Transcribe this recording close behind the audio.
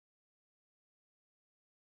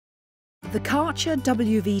The Kärcher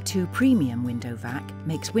WV2 Premium Window Vac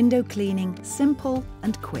makes window cleaning simple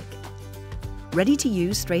and quick. Ready to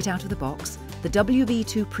use straight out of the box, the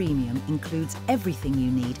WV2 Premium includes everything you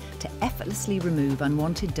need to effortlessly remove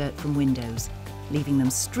unwanted dirt from windows, leaving them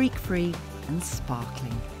streak-free and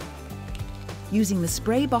sparkling. Using the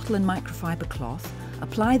spray bottle and microfiber cloth,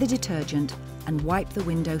 apply the detergent and wipe the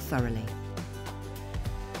window thoroughly.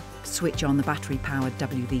 Switch on the battery-powered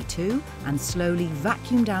WV2 and slowly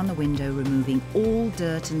vacuum down the window, removing all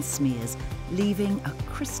dirt and smears, leaving a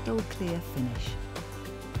crystal clear finish.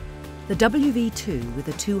 The WV2 with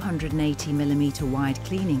a 280mm wide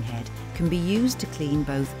cleaning head can be used to clean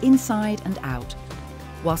both inside and out,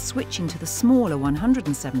 while switching to the smaller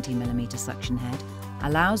 170mm suction head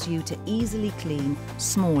allows you to easily clean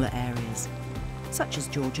smaller areas, such as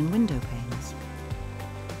Georgian window panes.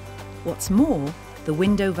 What's more, the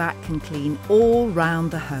window vac can clean all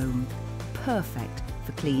round the home, perfect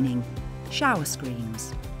for cleaning shower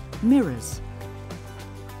screens, mirrors,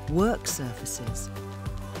 work surfaces,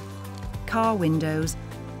 car windows,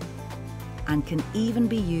 and can even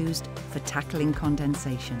be used for tackling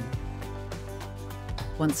condensation.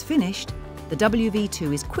 Once finished, the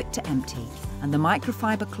WV2 is quick to empty and the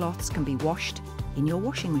microfiber cloths can be washed in your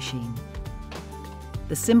washing machine.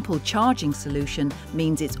 The simple charging solution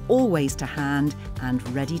means it's always to hand and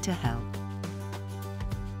ready to help.